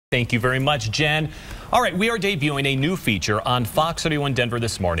Thank you very much, Jen. All right, we are debuting a new feature on Fox 31 Denver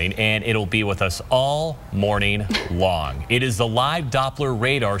this morning, and it'll be with us all morning long. It is the live Doppler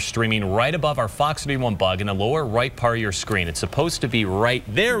radar streaming right above our Fox 31 bug in the lower right part of your screen. It's supposed to be right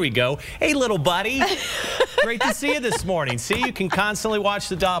there. We go. Hey, little buddy. Great to see you this morning. See, you can constantly watch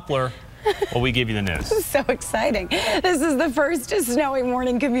the Doppler. Well, we give you the news. This is so exciting. This is the first snowy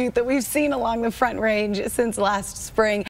morning commute that we've seen along the Front Range since last spring.